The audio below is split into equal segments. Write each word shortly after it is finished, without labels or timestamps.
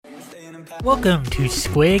Welcome to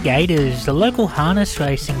Square Gaiters, the local harness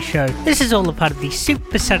racing show. This is all a part of the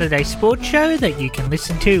Super Saturday Sports Show that you can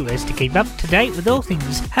listen to as to keep up to date with all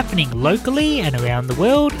things happening locally and around the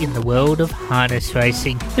world in the world of harness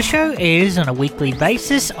racing. The show airs on a weekly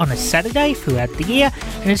basis on a Saturday throughout the year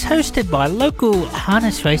and is hosted by local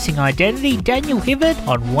harness racing identity Daniel Hibbert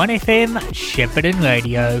on 1FM Shepparton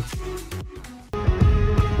Radio.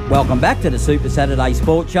 Welcome back to the Super Saturday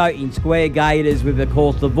Sports Show in Square Gaiters with, of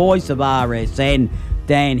course, the voice of RSN,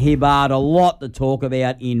 Dan Hibbard. A lot to talk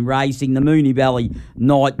about in racing. The Moonee Valley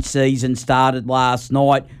night season started last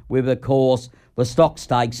night with, of course, the Stock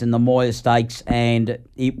Stakes and the Moir Stakes, and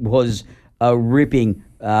it was a ripping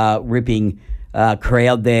crowd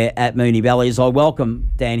there at Moonee Valley. As I welcome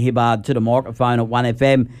Dan Hibbard to the microphone at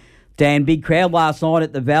 1FM. Dan, big crowd last night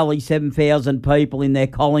at the Valley, 7,000 people in their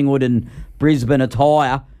Collingwood and Brisbane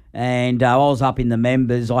attire. And I was up in the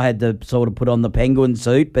members. I had to sort of put on the penguin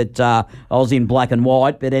suit, but I was in black and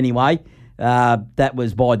white. But anyway, that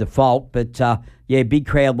was by default. But, big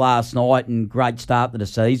crowd last night and great start to the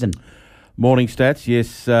season. Morning, Stats.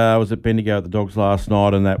 Yes, I was at Bendigo at the Dogs last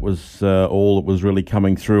night, and that was all that was really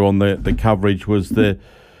coming through on the coverage was the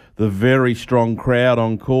very strong crowd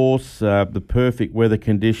on course, the perfect weather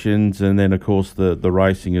conditions, and then, of course, the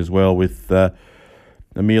racing as well with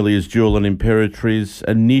Amelia's Jewel and Imperatriz.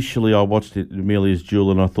 Initially, I watched it, Amelia's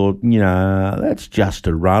Jewel, and I thought, that's just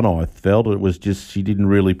a run. I felt it was just she didn't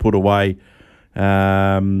really put away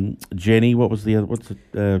Jenny. What was the other? What's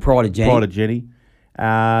it? Pride of Jenny. Pride of Jenny.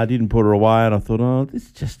 Didn't put her away, and I thought,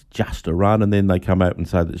 this is just a run. And then they come out and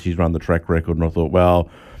say that she's run the track record, and I thought, well,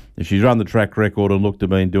 if she's run the track record and looked at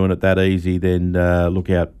me doing it that easy, then look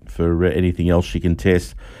out for anything else she can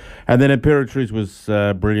test. And then Imperatriz was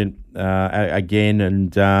brilliant again,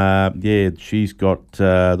 and she's got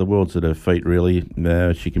the world's at her feet, really.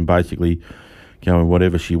 She can basically go in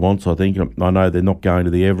whatever she wants, I think. I know they're not going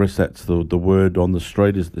to the Everest. That's the word on the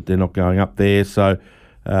street, is that they're not going up there. So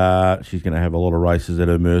she's going to have a lot of races at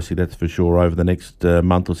her mercy, that's for sure, over the next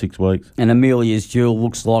month or 6 weeks. And Amelia's Jewel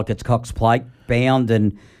looks like it's Cox Plate bound,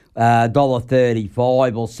 and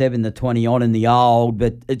 $1.35 or 7 to 20 on in the old,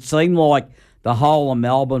 but it seemed like the whole of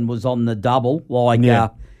Melbourne was on the double.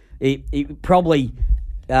 It probably,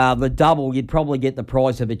 the double, you'd probably get the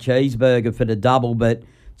price of a cheeseburger for the double, but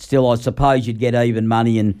still, I suppose you'd get even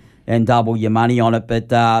money and double your money on it.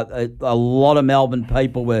 But a lot of Melbourne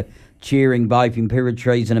people were cheering both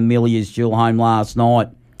Imperatriz and Amelia's Jewel home last night.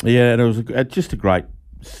 Yeah, and it was just great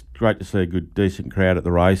to see a good, decent crowd at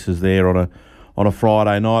the races there on a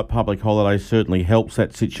Friday night. Public holiday certainly helps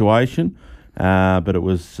that situation. But it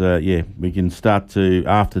was, we can start to,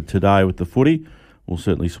 after today with the footy, we'll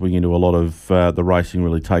certainly swing into a lot of the racing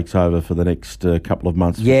really takes over for the next couple of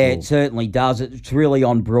months. Yeah, it certainly does. It's really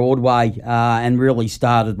on Broadway and really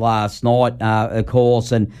started last night, of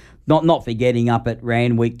course, and not forgetting up at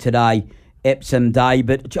Randwick today, Epsom Day.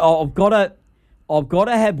 But I've got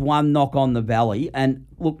to have one knock on the Valley. And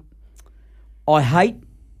look, I hate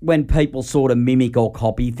when people sort of mimic or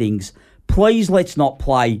copy things. Please let's not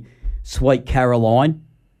play Sweet Caroline.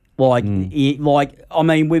 We've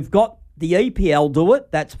got the EPL do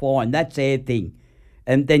it, that's fine, that's their thing.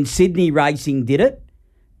 And then Sydney Racing did it,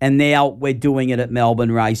 and now we're doing it at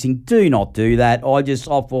Melbourne Racing. Do not do that. I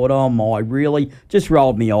thought, oh my, really? Just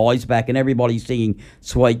rolled my eyes back, and everybody's singing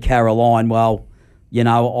Sweet Caroline. Well,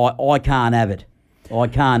 I can't have it. I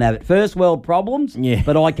can't have it. First world problems,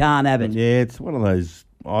 but I can't have it. Yeah, it's one of those,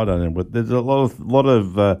 I don't know, but there's a lot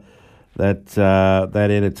of that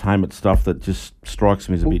entertainment stuff that just strikes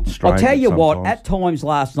me as a bit strange. I'll tell you sometimes. what, at times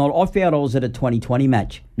last night, I found I was at a 2020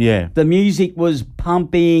 match. Yeah. The music was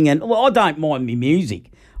pumping, and I don't mind me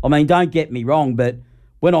music. I mean, don't get me wrong, but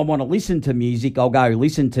when I want to listen to music, I'll go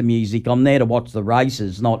listen to music. I'm there to watch the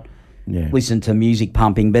races, not listen to music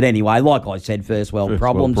pumping. But anyway, like I said, first world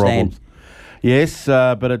problems. Yes,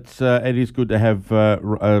 but it is good to have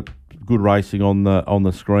good racing on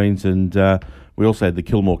the screens, and we also had the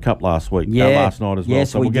Kilmore Cup last week, last night as well.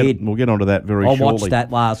 Yes, so we'll get onto that very shortly. I watched that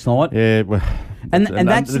last night. Yeah, well, and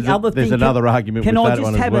that's the other thing. There's another argument with that one as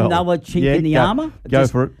well. Can I just have another chink in the armour? Go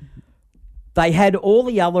for it. They had all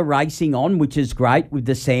the other racing on, which is great, with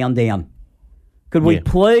the sound down. Could we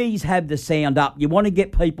please have the sound up? You want to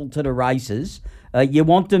get people to the races. You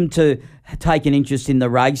want them to take an interest in the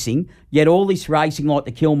racing. Yet all this racing, like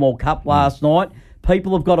the Kilmore Cup last night,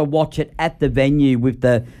 people have got to watch it at the venue with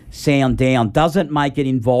the sound down. Doesn't make it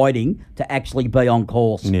inviting to actually be on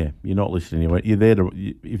course. Yeah, you're not listening anyway. You're there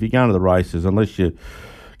if you're going to the races, unless you're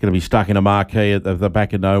going to be stuck in a marquee at the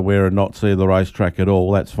back of nowhere and not see the racetrack at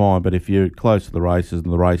all, that's fine. But if you're close to the races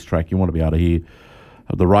and the racetrack, you want to be able to hear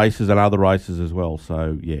the races and other races as well.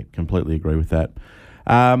 So, yeah, completely agree with that.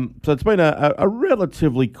 So it's been a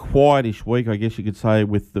relatively quietish week, I guess you could say,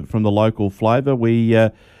 from the local flavour. We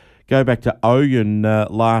go back to Oyen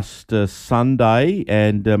last Sunday,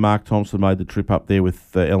 and Mark Thompson made the trip up there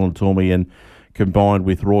with Ellen Tormey and combined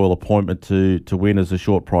with Royal Appointment to win as a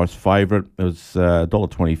short price favourite. It was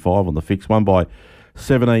 $1.25 on the fix, won by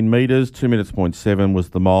 17 metres, 2 minutes, 0.7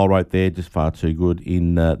 was the mile rate there, just far too good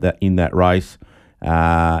in that race.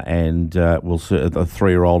 And we'll a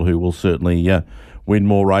 3-year-old who will certainly win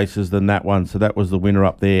more races than that one. So that was the winner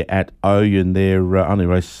up there at Oyen. They're only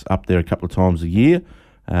race up there a couple of times a year,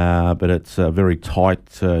 but it's a very tight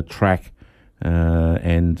track,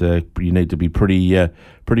 and you need to be pretty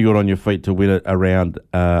good on your feet to win it around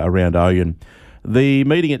Oyen. The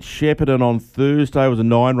meeting at Shepparton on Thursday was a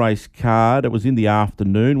 9-race card. It was in the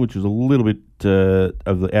afternoon, which was a little bit out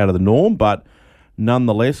of the norm, but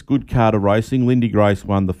nonetheless, good card of racing. Lindy Grace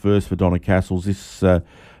won the first for Donna Castles. This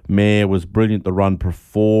mare was brilliant the run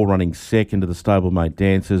before, running second to the stablemate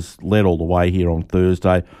Dancers, led all the way here on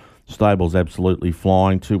Thursday. Stable's absolutely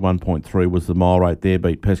flying. 2-1.3 was the mile rate there,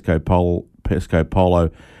 beat Pesco Polo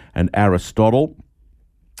and Aristotle.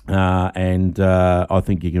 And I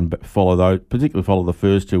think you can follow those, particularly follow the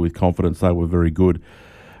first two with confidence. They were very good.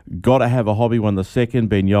 Got to Have a Hobby won the second.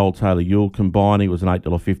 Ben Yole, Taylor Yule combining. It was an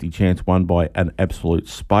 $8.50 chance, won by an absolute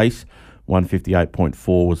space.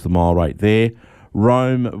 158.4 was the mile rate there.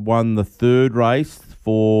 Rome won the third race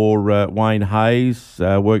for Wayne Hayes.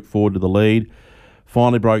 Worked forward to the lead.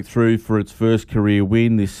 Finally broke through for its first career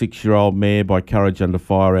win. This 6-year-old mare by Courage Under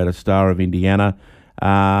Fire out of Star of Indiana.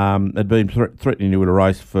 Had been threatening to win a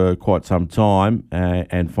race for quite some time,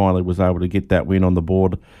 and finally was able to get that win on the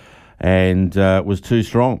board, and was too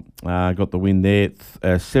strong. Got the win there.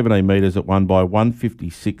 17 metres at won by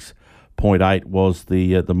 156.8 was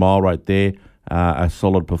the mile rate there. A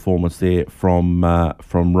solid performance there from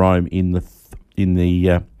Rome in the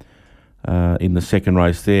second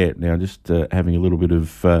race there. Now just having a little bit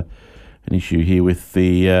of an issue here with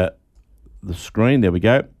the screen. There we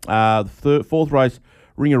go. The fourth race,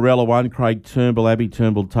 Ringarella won. Craig Turnbull, Abby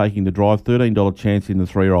Turnbull taking the drive. $13 chance in the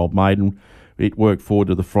 3-year-old maiden. It worked forward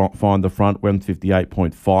to the front, find the front.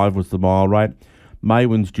 158.5 was the mile rate.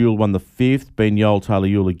 Maywin's Jewel won the fifth. Ben Yole, Taylor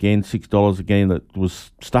Yule again. $6 again. That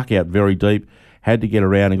was stuck out very deep. Had to get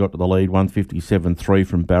around and got to the lead. 157.3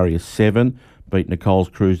 from barrier 7. Beat Nicole's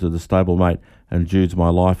Cruise to the stablemate and Jude's My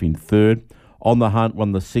Life in third. On the Hunt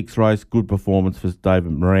won the sixth race. Good performance for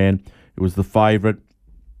David Moran. It was the favourite.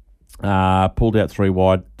 Pulled out 3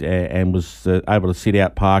 wide and was able to sit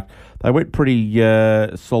out park. They went pretty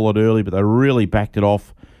solid early, but they really backed it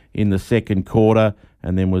off in the second quarter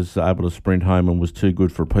and then was able to sprint home and was too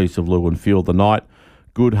good for a piece of loo and field the night.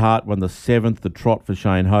 Good Heart won the 7th. The trot for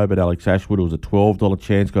Shane Hobart, Alex Ashwood. It was a $12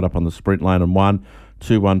 chance. Got up on the sprint lane and won.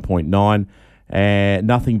 2-1.9.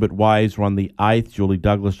 Nothing But Waves won the 8th. Julie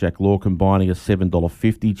Douglas, Jack Law combining a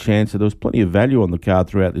 $7.50 chance. So there was plenty of value on the card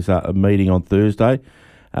throughout this meeting on Thursday.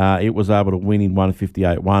 It was able to win in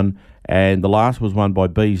 158.1. And the last was won by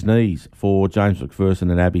Bees Knees for James McPherson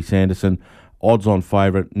and Abby Sanderson. Odds-on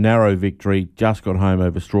favourite, narrow victory, just got home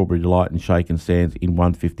over Strawberry Delight and Shaken Sands in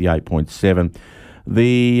 158.7.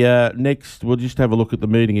 The next, we'll just have a look at the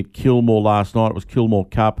meeting at Kilmore last night. It was Kilmore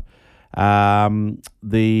Cup.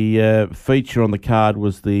 The feature on the card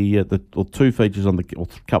was the two features on the, or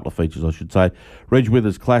a couple of features, I should say. Reg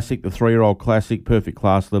Withers Classic, the 3-year-old Classic, perfect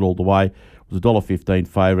class, led all the way. It was a $1.15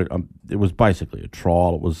 favourite. It was basically a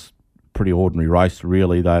trial. It was a pretty ordinary race,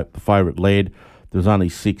 really. The favourite led. There was only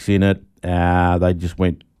 6 in it. They just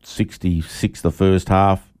went 66 the first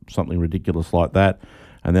half, something ridiculous like that.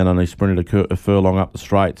 And then only sprinted a furlong up the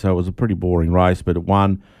straight. So it was a pretty boring race, but it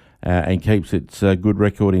won and keeps its good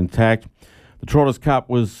record intact. The Trotters Cup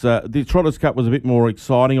was a bit more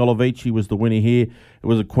exciting. Olivici was the winner here. It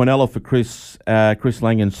was a Quinella for Chris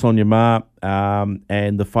Lang and Sonia Ma,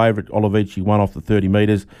 and the favourite Olivici won off the 30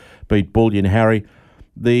 metres, beat Bullion Harry.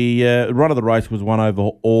 The run of the race was won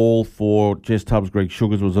over all for Jess Tubbs. Greg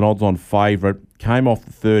Sugars was an odds-on favourite. Came off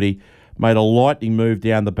the 30, made a lightning move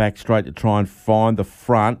down the back straight to try and find the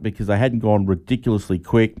front because they hadn't gone ridiculously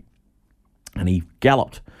quick, and he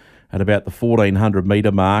galloped at about the 1,400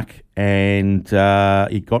 metre mark, and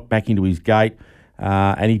he got back into his gate,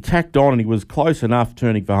 and he tacked on, and he was close enough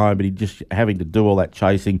turning for home, but he just having to do all that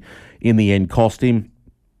chasing in the end cost him.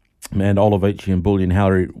 And Olivici and Bullion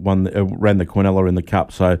Harry ran the Quinella in the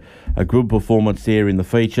Cup, so a good performance there in the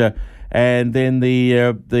feature. And then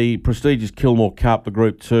the prestigious Kilmore Cup, the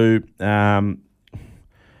Group 2. I mean,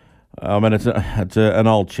 it's an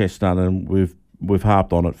old chestnut, and we've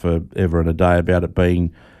harped on it for ever and a day about it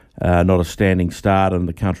being not a standing start, and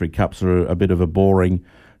the country cups are a bit of a boring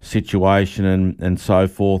situation and so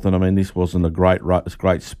forth. And I mean, this wasn't a great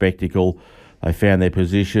spectacle. They found their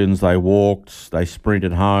positions, they walked, they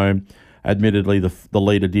sprinted home. Admittedly, the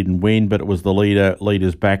leader didn't win, but it was the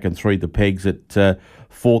leader's back and three the pegs that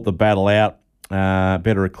fought the battle out.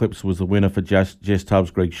 Better Eclipse was the winner for Jess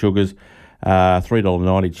Tubbs, Greek Sugars.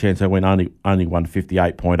 $3.90 chance. They went only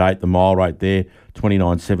 158.8. The mile rate there,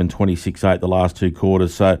 29.7, 26.8 the last two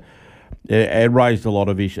quarters. So it raised a lot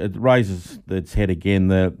of issues. It raises its head again,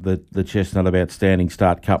 the chestnut about standing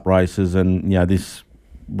start cup races, and this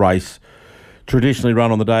race traditionally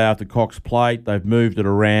run on the day after Cox Plate. They've moved it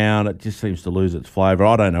around. It just seems to lose its flavour.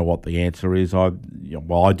 I don't know what the answer is. I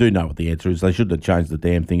do know what the answer is. They shouldn't have changed the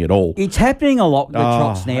damn thing at all. It's happening a lot with the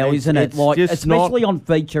trots now, isn't it? Like, especially on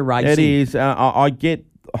feature racing. It is. I get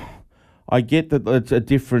that it's a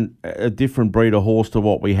different breed of horse to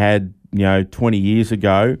what we had 20 years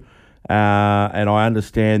ago, and I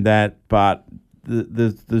understand that. But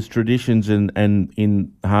there's traditions and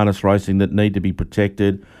in harness racing that need to be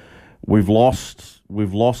protected. We've lost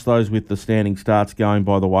those with the standing starts going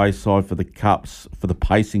by the wayside for the cups, for the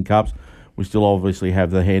pacing cups. We still obviously have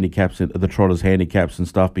the handicaps, the trotters' handicaps and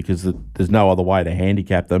stuff, because there's no other way to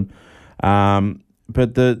handicap them.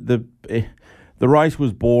 But the race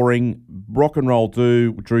was boring. Rock and Roll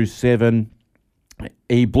drew 7.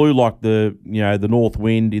 He blew like the north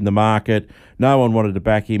wind in the market. No one wanted to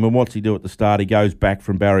back him. And what's he do at the start? He goes back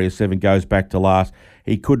from barrier 7, goes back to last.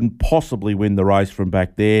 He couldn't possibly win the race from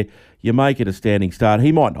back there. You make it a standing start.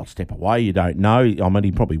 He might not step away. You don't know. I mean,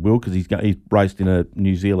 he probably will, because he's raced in a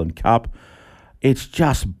New Zealand Cup. It's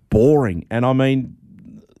just boring. And I mean,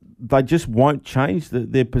 they just won't change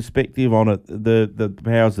their perspective on it, the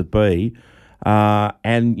powers that be.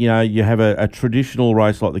 And, you have a traditional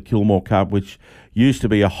race like the Kilmore Cup, which used to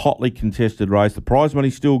be a hotly contested race. The prize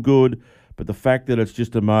money's still good, but the fact that it's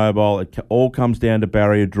just a mobile, it all comes down to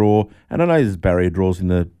barrier draw. And I know there's barrier draws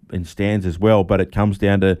in stands as well, but it comes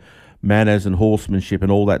down to manners and horsemanship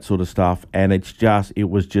and all that sort of stuff. And it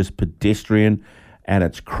was just pedestrian, and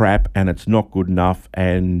it's crap, and it's not good enough.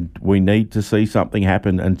 And we need to see something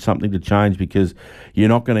happen and something to change, because you're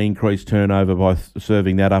not going to increase turnover by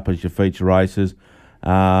serving that up as your feature races,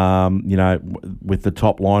 with the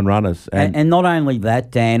top line runners. And not only that,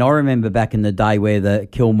 Dan, I remember back in the day where the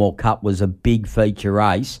Kilmore Cup was a big feature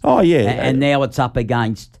race. Oh, yeah. And now it's up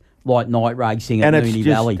against like night racing at Moonee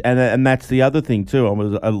Valley. And that's the other thing too.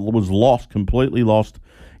 I was completely lost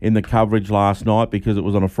in the coverage last night, because it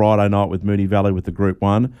was on a Friday night with Moonee Valley with the Group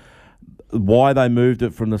 1. Why they moved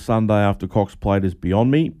it from the Sunday after Cox Plate is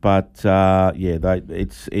beyond me. But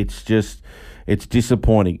it's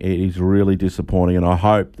disappointing. It is really disappointing, and I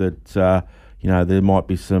hope that there might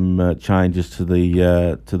be some changes to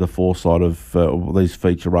the foresight of these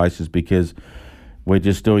feature races, because we're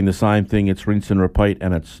just doing the same thing. It's rinse and repeat,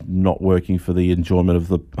 and it's not working for the enjoyment of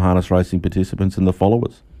the harness racing participants and the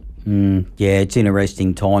followers. Yeah, it's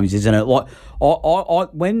interesting times, isn't it? Like,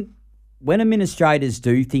 when administrators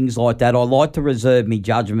do things like that, I like to reserve my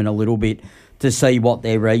judgment a little bit to see what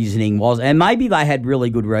their reasoning was. And maybe they had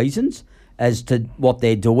really good reasons as to what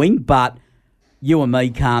they're doing, but you and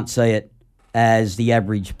me can't see it as the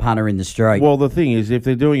average punter in the street. Well, the thing is, if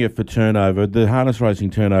they're doing it for turnover, the harness racing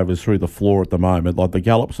turnover is through the floor at the moment. Like the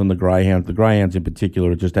Gallops and the Greyhounds in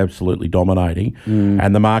particular are just absolutely dominating,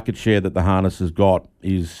 and the market share that the harness has got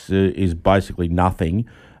is basically nothing.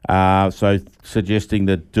 So suggesting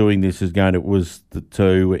that doing this is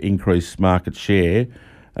to increase market share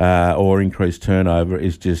or increase turnover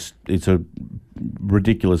it's a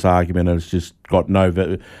ridiculous argument, and it's just got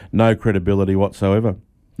no credibility whatsoever.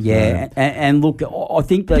 Yeah, and look, I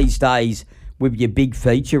think these days with your big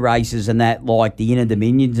feature races and that, like the Inner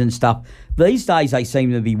Dominions and stuff, these days they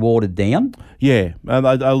seem to be watered down. Yeah,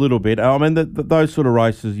 a little bit. I mean, those sort of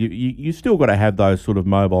races, you still got to have those sort of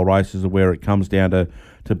mobile races where it comes down to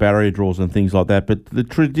barrier draws and things like that. But the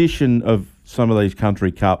tradition of some of these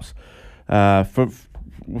country cups,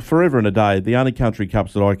 forever and a day, the only country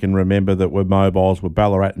cups that I can remember that were mobiles were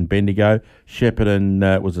Ballarat and Bendigo.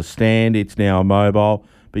 Shepparton was a stand; it's now a mobile.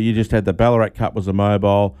 But you just had the Ballarat Cup was a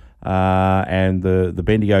mobile, and the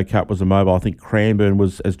Bendigo Cup was a mobile. I think Cranbourne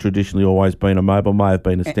has traditionally always been a mobile, may have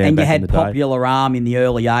been a stand and back in the day. And you had Popular Arm in the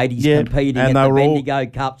early 80s competing at the Bendigo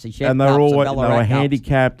Cups, the Shep Cups, they were Ballarat Cups.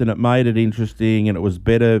 handicapped, and it made it interesting, and it was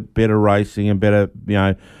better racing and better,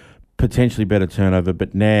 potentially better turnover,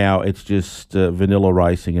 but now it's just vanilla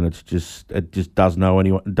racing, and it just doesn't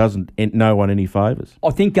know one any favours. I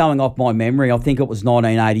think going off my memory, I think it was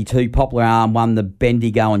 1982. Popular Arm won the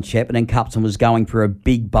Bendigo and Shepparton Cups and was going for a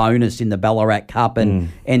big bonus in the Ballarat Cup and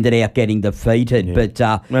ended up getting defeated. Yeah. But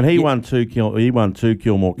and he won two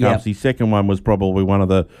Kilmore Cups. Yep. His second one was probably one of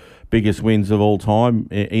the biggest wins of all time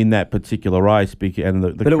in that particular race. And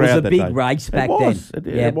the but it was crowd a big race back then.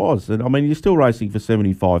 It was. And I mean, you're still racing for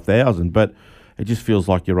 75,000, but it just feels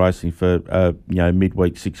like you're racing for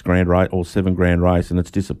midweek $6,000 race or $7,000 race, and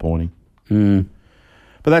it's disappointing.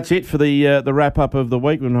 But that's it for the wrap up of the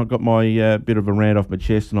week. When I got my bit of a rant off my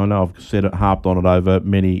chest, and I know I've harped on it over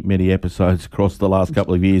many episodes across the last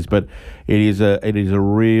couple of years, but it is a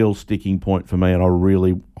real sticking point for me, and I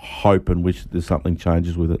really hope and wish that there's something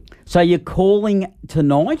changes with it. So you're calling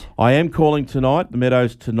tonight? I am calling tonight. The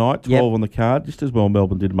Meadows tonight, 12 on the card. Just as well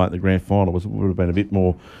Melbourne did make the grand final. It would have been a bit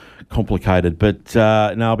more complicated, but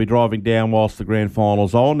no, I'll be driving down whilst the grand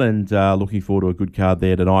final's on, and looking forward to a good card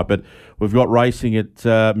there tonight. But we've got racing at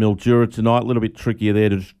Mildura tonight. A little bit trickier there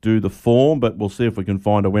to do the form, but we'll see if we can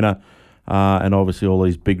find a winner. And obviously all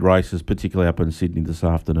these big races, particularly up in Sydney this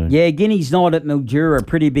afternoon. Yeah, Guinea's night at Mildura, a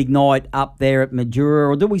pretty big night up there at Mildura.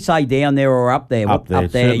 Or do we say down there or up there? Up there,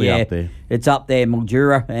 certainly up there. It's up there,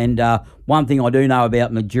 Mildura. And one thing I do know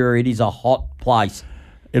about Mildura, it is a hot place.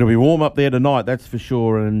 It'll be warm up there tonight, that's for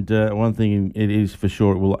sure. And one thing it is for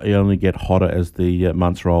sure, it will only get hotter as the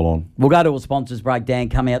months roll on. We'll go to a sponsors break, Dan,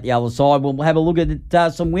 come out the other side. We'll have a look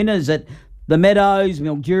at some winners at the Meadows,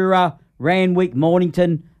 Mildura, Randwick,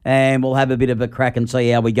 Mornington, and we'll have a bit of a crack and see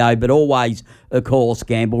how we go. But always, of course,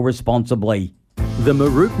 gamble responsibly. The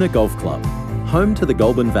Mooroopna Golf Club, home to the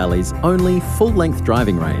Goulburn Valley's only full-length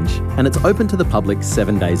driving range, and it's open to the public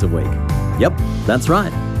 7 days a week. Yep, that's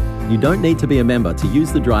right. You don't need to be a member to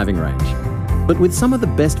use the driving range. But with some of the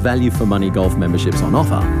best value for money golf memberships on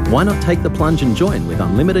offer, why not take the plunge and join with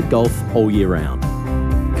unlimited golf all year round?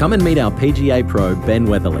 Come and meet our PGA Pro, Ben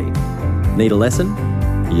Weatherly. Need a lesson?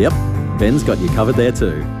 Yep, Ben's got you covered there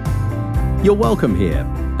too. You're welcome here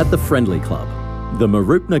at the Friendly Club, the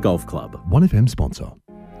Mooroopna Golf Club. 1FM sponsor.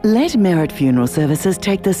 Let Merit Funeral Services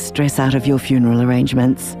take the stress out of your funeral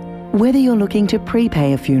arrangements. Whether you're looking to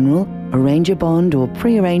prepay a funeral, arrange a bond or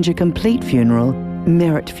pre-arrange a complete funeral,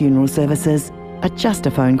 Merit Funeral Services are just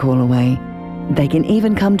a phone call away. They can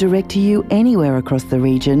even come direct to you anywhere across the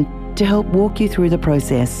region to help walk you through the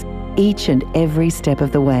process, each and every step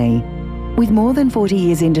of the way. With more than 40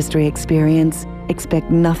 years industry experience, expect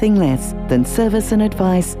nothing less than service and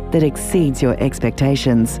advice that exceeds your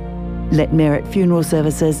expectations. Let Merit Funeral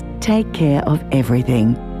Services take care of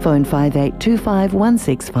everything. Phone 5825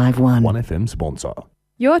 1651. 1FM sponsor.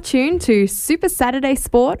 You're tuned to Super Saturday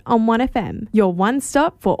Sport on 1FM, your one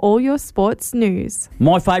stop for all your sports news.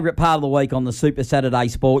 My favourite part of the week on the Super Saturday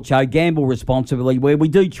Sports Show, Gamble Responsibly, where we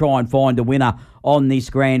do try and find a winner on this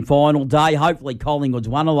grand final day. Hopefully Collingwood's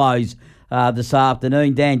one of those this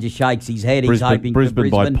afternoon. Dan just shakes his head. He's hoping for Brisbane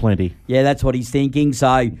by plenty. Yeah, that's what he's thinking.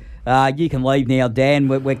 So you can leave now, Dan.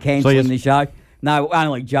 We're cancelling the show. No,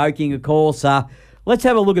 only joking, of course. Let's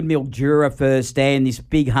have a look at Mildura first, Dan. This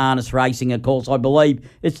big harness racing, of course. I believe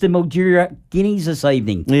it's the Mildura Guineas this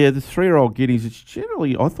evening. Yeah, the 3-year-old Guineas. It's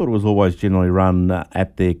generally, I thought it was always generally run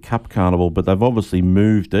at their Cup Carnival, but they've obviously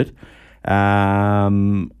moved it.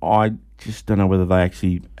 I just don't know whether they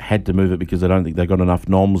actually had to move it because I don't think they got enough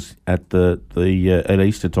noms at at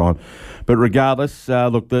Easter time. But regardless,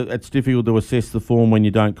 look, it's difficult to assess the form when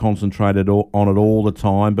you don't concentrate on it all the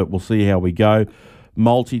time. But we'll see how we go.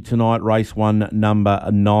 Multi tonight, race 1, number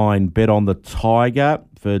 9. Bet on the Tiger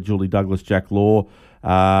for Julie Douglas, Jack Law.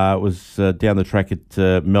 It was down the track at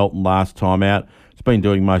Melton last time out. It's been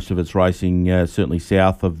doing most of its racing certainly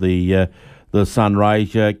south of the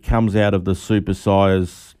Sunraysia. Comes out of the Super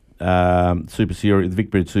Sires Super Series, the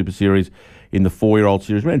Vic Bridge Super Series in the 4-year-old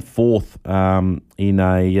series. Ran 4th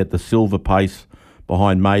at the Silver Pace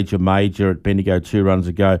behind Major at Bendigo 2 runs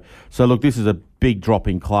ago. So look, this is a big drop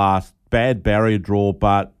in class. Bad barrier draw,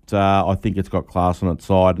 but I think it's got class on its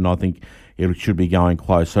side, and I think it should be going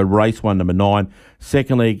close. So race 1, number 9.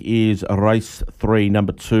 Second leg is race 3,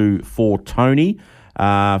 number 2 for Tony,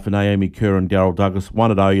 for Naomi Kerr and Darryl Douglas.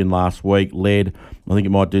 Won at Oyen last week, led. I think it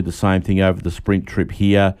might do the same thing over the sprint trip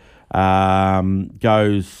here. He's a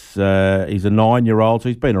 9-year-old, so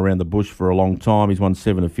he's been around the bush for a long time. He's won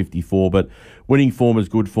 7 of 54, but winning form is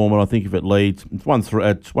good form, and I think if it leads, it's won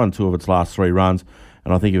 2 of its last 3 runs.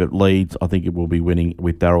 And I think if it leads, I think it will be winning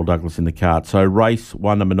with Darryl Douglas in the cart. So race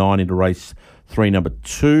 1, number 9 into race 3, number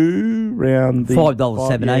 2, round the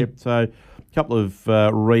 $5.78. Yeah, so a couple of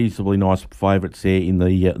reasonably nice favourites there in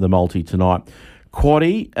the multi tonight.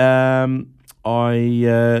 Quaddie,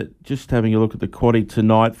 just having a look at the Quaddie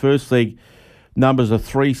tonight. First leg numbers are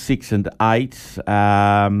 3, 6 and 8.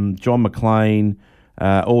 John McLean,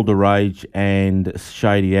 All the Rage and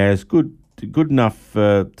Shady As. Good enough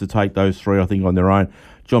to take those three, I think, on their own.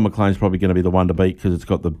 John McLean's probably going to be the one to beat because it's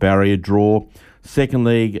got the barrier draw. Second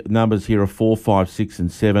leg numbers here are 4, 5, 6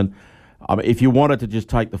 and 7. If you wanted to just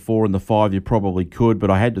take the 4 and the 5, you probably could, but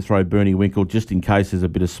I had to throw Bernie Winkle just in case there's a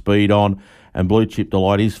bit of speed on. And Blue Chip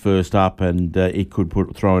Delight is first up, and it could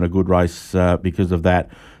throw in a good race because of that.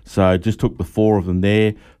 So just took the 4 of them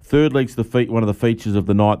there. Third leg's one of the features of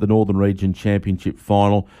the night, the Northern Region Championship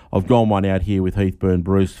Final. I've gone one out here with Heathburn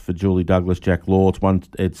Bruce for Julie Douglas, Jack Law.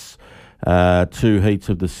 It's 2 heats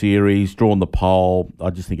of the series, drawn the pole. I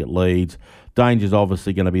just think it leads. Danger's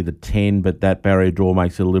obviously going to be the 10, but that barrier draw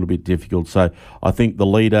makes it a little bit difficult. So I think the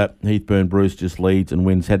leader, Heathburn Bruce, just leads and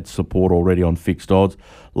wins. Had support already on fixed odds.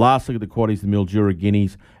 Last look at the quaddies, the Mildura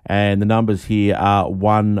Guineas, and the numbers here are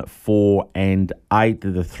 1, 4 and 8.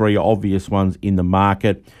 They're the 3 obvious ones in the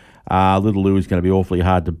market. Little Lou is going to be awfully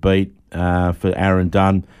hard to beat for Aaron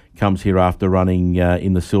Dunn. Comes here after running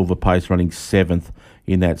in the silver pace, running 7th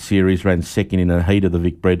in that series, ran second in a heat of the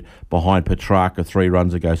Vic Bred behind Petrarca 3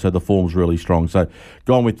 runs ago. So the form's really strong. So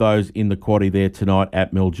gone with those in the quaddie there tonight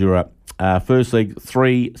at Mildura. First leg,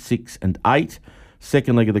 3, 6 and 8.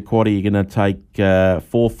 Second leg of the quaddie, you're going to take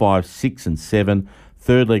 4, 5, 6 and 7.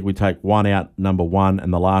 Third leg, we take 1 out, number 1.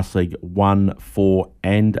 And the last leg, 1, 4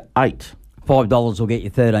 and 8. $5 will get you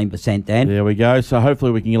 13%, Dan. There we go. So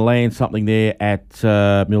hopefully we can land something there at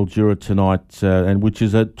Mildura tonight, and which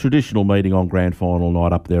is a traditional meeting on grand final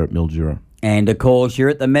night up there at Mildura. And, of course, you're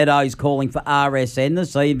at the Meadows calling for RSN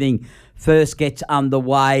this evening. First gets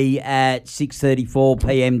underway at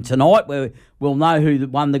 6:34pm tonight, where we'll know who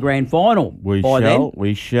won the grand final We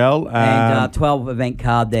shall. And 12 event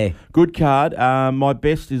card there. Good card. My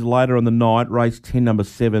best is later on the night. Race 10, number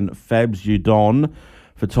 7, Fabs Udon.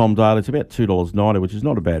 For Tom Daly, it's about $2.90, which is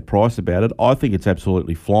not a bad price about it. I think it's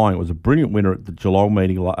absolutely flying. It was a brilliant winner at the Geelong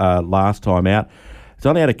meeting last time out. It's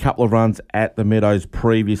only had a couple of runs at the Meadows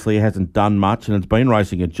previously. It hasn't done much, and it's been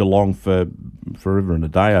racing at Geelong for forever and a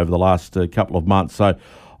day over the last couple of months. So,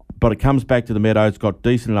 but it comes back to the Meadows, got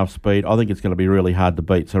decent enough speed. I think it's going to be really hard to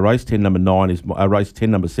beat. So race 10, number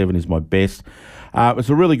 7 is my best. It's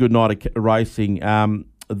a really good night of racing.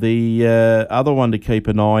 The other one to keep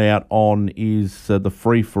an eye out on is the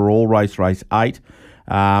free-for-all race 8.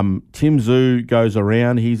 Tim Zoo goes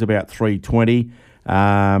around. He's about 3.20.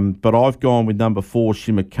 But I've gone with number 4,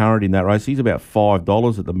 Shimmer Current, in that race. He's about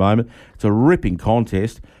 $5 at the moment. It's a ripping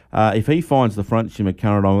contest. If he finds the front, Shimmer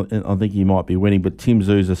Current, I think he might be winning. But Tim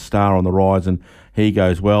Zoo's a star on the rise, and he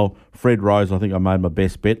goes well. Fred Rose, I think I made my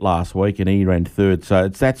best bet last week, and he ran 3rd. So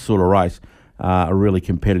it's that sort of race. A really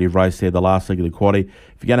competitive race there, the last leg of the quaddie.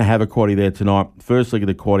 If you're going to have a quaddie there tonight, first leg of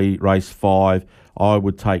the quaddie, race 5, I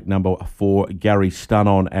would take number 4, Gary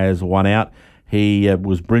Stunnon, as 1 out. He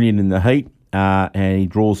was brilliant in the heat, and he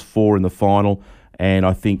draws 4 in the final, and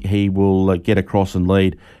I think he will get across and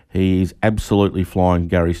lead. He is absolutely flying,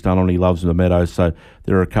 Gary Stunnon. He loves the Meadows, so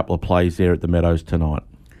there are a couple of plays there at the Meadows tonight.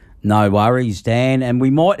 No worries, Dan. And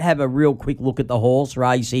we might have a real quick look at the horse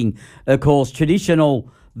racing. Of course, traditional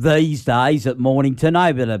these days at Mornington,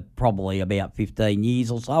 over probably about 15 years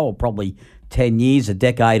or so, or probably 10 years, a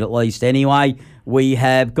decade at least anyway. We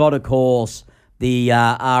have got, of course, the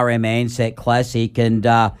RM Ansett Classic, and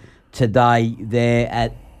today there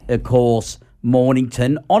at, of course,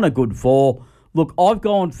 Mornington on a good 4. Look, I've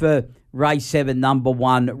gone for race 7, number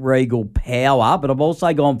 1, Regal Power, but I've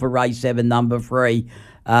also gone for race 7, number 3,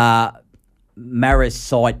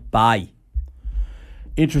 Marasite Bay.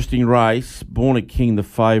 Interesting race. Born a King, the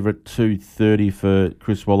favourite, 2.30 for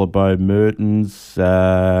Chris Wallabow Mertens.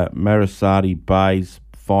 Marasati Bay's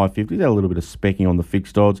 5.50. He's had a little bit of specking on the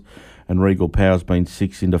fixed odds, and Regal Power's been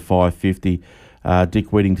 6 into 5.50.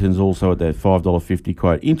 Dick Whittington's also at that $5.50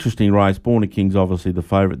 quote. Interesting race. Born a King's obviously the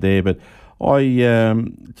favourite there, but I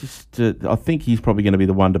think he's probably going to be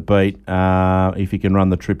the one to beat if he can run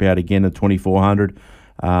the trip out again at 2,400.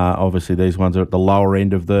 Obviously, these ones are at the lower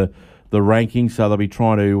end of the ranking, so they'll be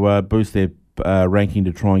trying to boost their ranking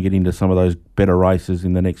to try and get into some of those better races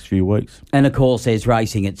in the next few weeks. And, of course, there's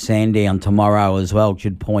racing at Sandown tomorrow as well,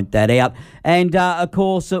 should point that out. And, of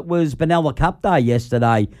course, it was Benalla Cup Day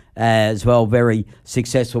yesterday as well, very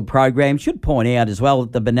successful program. Should point out as well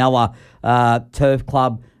that the Benalla Turf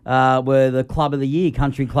Club were the Club of the Year,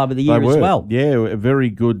 Country Club of the Year as well. Yeah, a very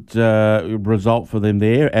good result for them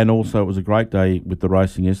there, and also it was a great day with the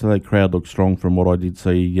racing yesterday. The crowd looked strong from what I did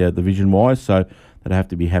see division-wise, so that have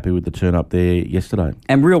to be happy with the turn up there yesterday.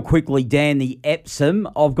 And real quickly, Dan, the Epsom,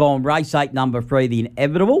 I've gone race 8, number 3, the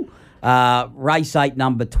Inevitable, race 8,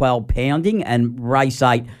 number 12, Pounding, and race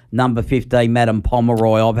 8, number 15, Madame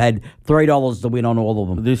Pomeroy. I've had $3 to win on all of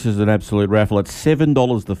them. This is an absolute raffle. It's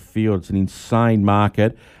 $7 the field. It's an insane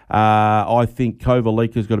market. I think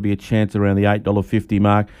Kovalika's got to be a chance around the $8.50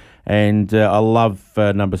 mark. And I love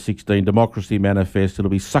number 16, Democracy Manifest.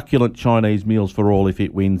 It'll be succulent Chinese meals for all if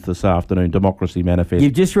it wins this afternoon. Democracy Manifest.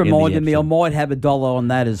 You've just reminded me I might have $1 on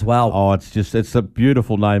that as well. Oh, it's a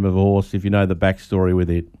beautiful name of a horse if you know the backstory with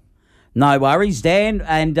it. No worries, Dan.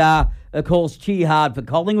 And, of course, cheer hard for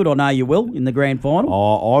Collingwood. I know you will in the grand final.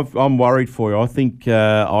 Oh, I'm worried for you. I think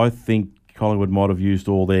Collingwood might have used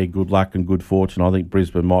all their good luck and good fortune. I think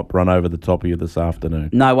Brisbane might run over the top of you this afternoon.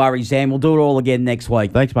 No worries, Dan. We'll do it all again next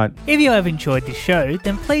week. Thanks, mate. If you have enjoyed the show,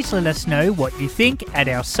 then please let us know what you think at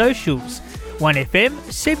our socials.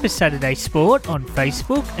 1FM Super Saturday Sport on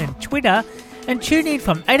Facebook and Twitter, and tune in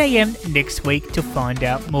from 8 a.m. next week to find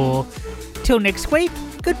out more. Till next week,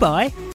 goodbye.